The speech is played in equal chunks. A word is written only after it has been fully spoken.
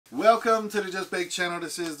Welcome to the Just Baked channel.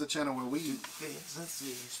 This is the channel where we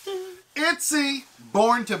ITZY,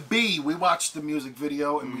 Born to Be. We watched the music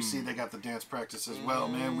video and we see they got the dance practice as well,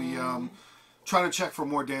 man. We try to check for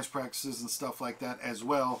more dance practices and stuff like that as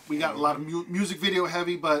well. We got a lot of music video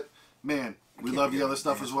heavy, but man, we love the other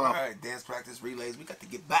stuff as well. All right, dance practice relays. We got to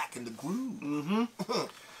get back in the groove.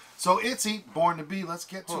 So ITZY, Born to Be. Let's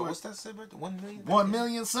get to it. What's that say about the 1 million? 1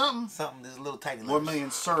 million something. Something. There's a little tiny. 1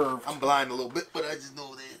 million served. I'm blind a little bit, but I just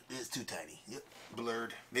know that it's too tiny. Yep,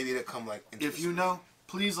 blurred. Maybe it'll come like. If you know,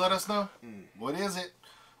 please let us know. What is it?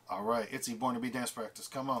 All right, ITZY, Born to Be dance practice.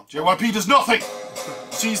 Come on. JYP does nothing.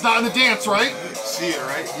 She's not in the dance, right? See it,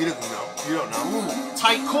 right? You don't know. You don't know. Ooh,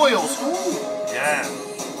 tight coils. Ooh. Yeah.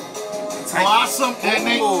 Blossom.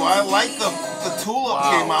 Oh, I like the tulip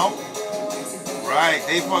came out. Right,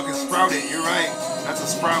 they fucking sprouted. You're right. That's a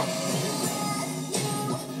sprout.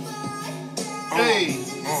 Hey.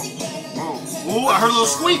 Ooh, I heard a little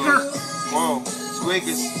squeaker. Whoa.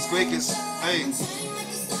 Squeakers. Hey.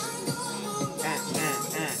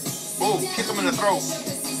 Oh, kick him in the throat.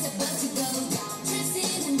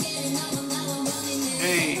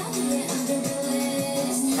 Hey.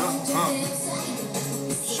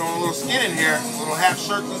 Showing a little skin in here. Little half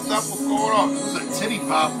shirts and stuff. What's going on? It's a titty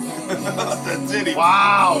pop. That titty.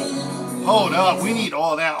 Wow. Hold up. We need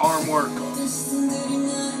all that arm work.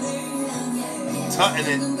 Tutting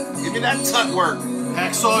it. Give me that tut work.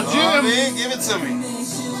 Hacksaw Jim. Man, give it to me.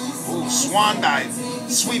 Ooh, swan dive.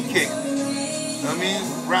 Sweep kick. I mean,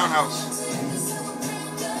 roundhouse.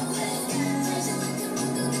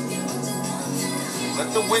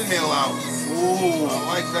 Let the windmill out. Ooh, I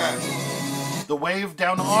like that. The wave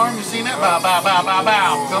down the arm. You seen that? Bow, bow, bow, bow,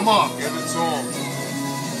 bow. Come on. Give it to him.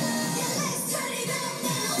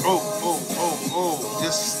 Oh.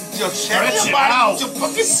 Just check your body. Just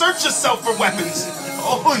fucking search yourself for weapons.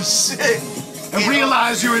 Holy shit. And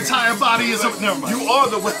realize your entire body is a... Never mind. You are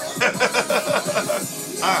the weapon.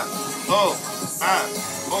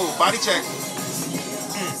 Body check.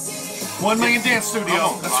 1 million dance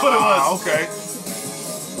studio. That's what it was. Okay.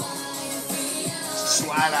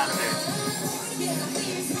 Slide out of there.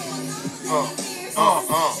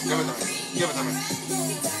 Give it to me.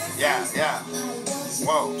 Yeah.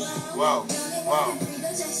 Whoa.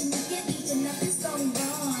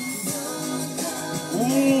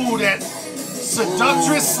 Ooh, that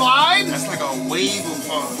seductress slide. That's like a wave of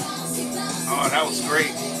oh, that was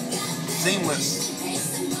great. Seamless.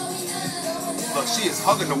 Look, she is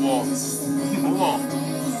hugging the wall. Hold on.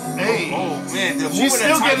 Hey. Oh man, she's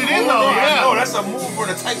still getting in though. Yeah. No, that's a move for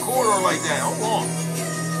the tight corridor like that. Hold on.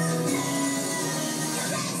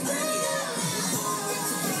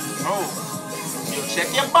 Oh. Yo, check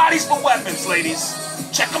your bodies for weapons, ladies.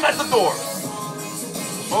 Check them at the door.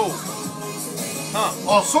 Oh.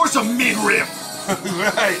 All sorts of midriff.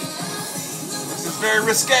 Right. This is very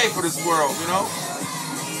risque for this world, you know?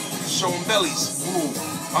 Showing bellies. Ooh.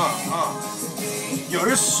 Yo,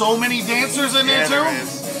 there's so many dancers in there too. There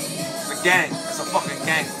is. It's a gang. It's a fucking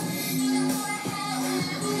gang.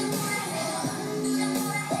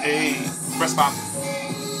 Hey. Breast pop.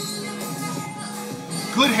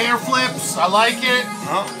 Good hair flips. I like it.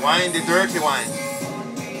 Wine the dirty wine.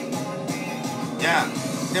 Yeah.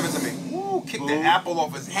 Give it to me. Woo, kick the apple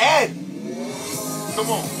off his head. Come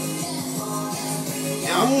on.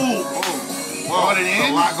 Yeah. Ooh. Whoa. There's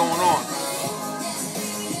a lot going on.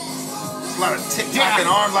 There's a lot of tick-tocking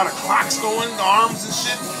arms, a lot of clocks going, arms and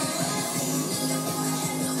shit.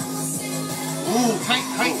 Ooh, tight.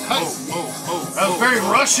 That was very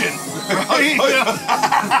Russian. Right?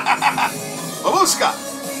 Babushka.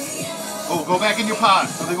 Oh, go back in your pod.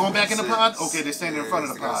 Are they going back in the pod? Okay, they're standing in front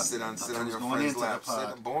of the pod. Sit on your friend's lap.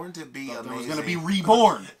 Born to be amazing. It was going to be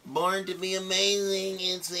reborn. Born to be amazing,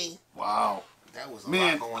 ITZY. Wow. That was a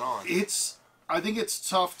lot going on. I think it's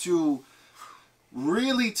tough to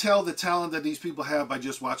really tell the talent that these people have by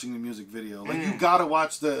just watching the music video. Like, you got to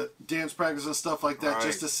watch the dance practice and stuff like that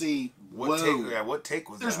just to see, what take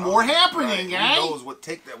was that? There's more happening, Who knows what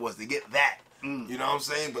take that was to get that. You know what I'm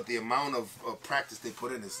saying? But the amount of practice they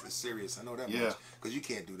put in is serious. I know that much. Because you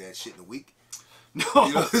can't do that shit in a week. No.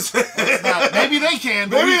 You know what I'm saying? Maybe they can.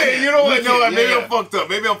 But you know what? No, maybe I'm fucked up.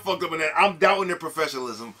 Maybe I'm fucked up in that. I'm doubting their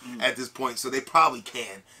professionalism at this point. So they probably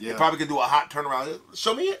can. They probably can do a hot turnaround.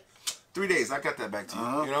 Show me it. 3 days. I got that back to you. You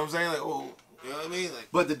know what I'm saying? Like, oh, you know what I mean? Like,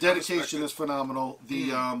 but the dedication is phenomenal.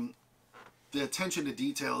 The attention to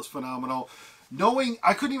detail is phenomenal.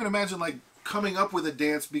 I couldn't even imagine like coming up with a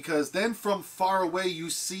dance, because then from far away you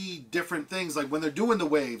see different things, like when they're doing the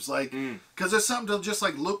waves, like because there's something to just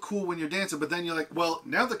like look cool when you're dancing, but then you're like, well,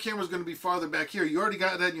 now the camera's going to be farther back here, you already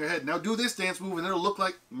got that in your head, now do this dance move and it'll look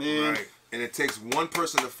like, man, And it takes one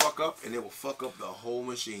person to fuck up, and it will fuck up the whole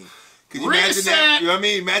machine. Can you imagine that? You know what I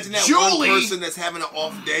mean? Imagine that Julie. one person that's having an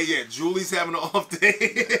off day. Yeah, Julie's having an off day.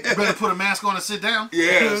 You better put a mask on and sit down.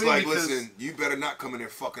 Yeah, it's like, listen, you better not come in there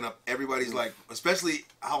fucking up. Everybody's like, especially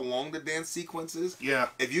how long the dance sequence is. Yeah.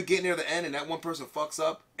 If you get near the end and that one person fucks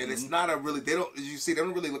up, and it's not a really, they don't, as you see, they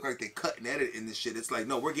don't really look like they cut and edit in this shit. It's like,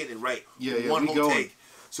 no, we're getting it right. One whole take.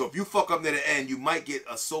 So if you fuck up near the end, you might get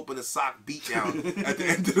a soap in a sock beat down at the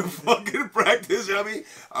end of the fucking practice. You know what I mean?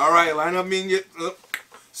 All right, line up me and you.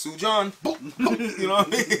 Sue John, boom, boom, you know what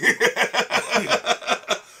I mean?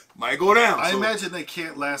 Might go down. I imagine they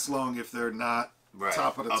can't last long if they're not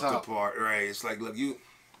top of the top. Up the part, right? It's like, look, you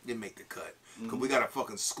make the cut. Because we got a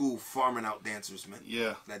fucking school farming out dancers, man.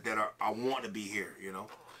 Yeah. That are, I want to be here, you know?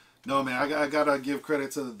 No, man, I gotta give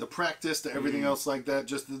credit to the practice, to everything else like that.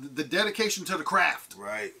 Just the dedication to the craft.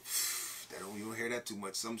 Right. You don't hear that too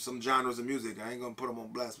much. Some genres of music, I ain't gonna put them on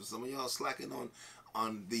blast, but some of y'all slacking on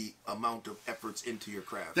the amount of efforts into your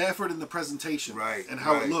craft. The effort in the presentation. Right. And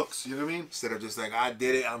how it looks, you know what I mean? Instead of just like, I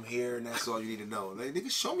did it, I'm here, and that's all you need to know. Like, nigga,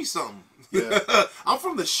 show me something. Yeah. I'm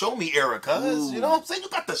from the show me era, cuz. You know what I'm saying? You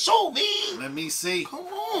got to show me. Let me see. Come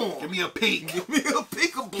on. Give me a peek. Give me a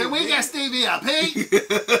peekaboo. Can we get Stevie a peek?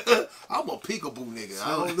 I'm a peekaboo nigga. So,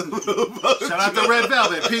 I don't know. Shout out to Red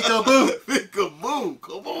Velvet. Peekaboo. Peekaboo.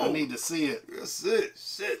 Come on. I need to see it. That's it.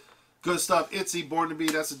 Shit. Good stuff. ITZY, Born to Be.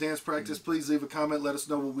 That's a dance practice. Please leave a comment. Let us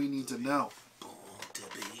know what we need to know. Born to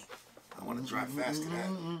be. I want to drive fast to that.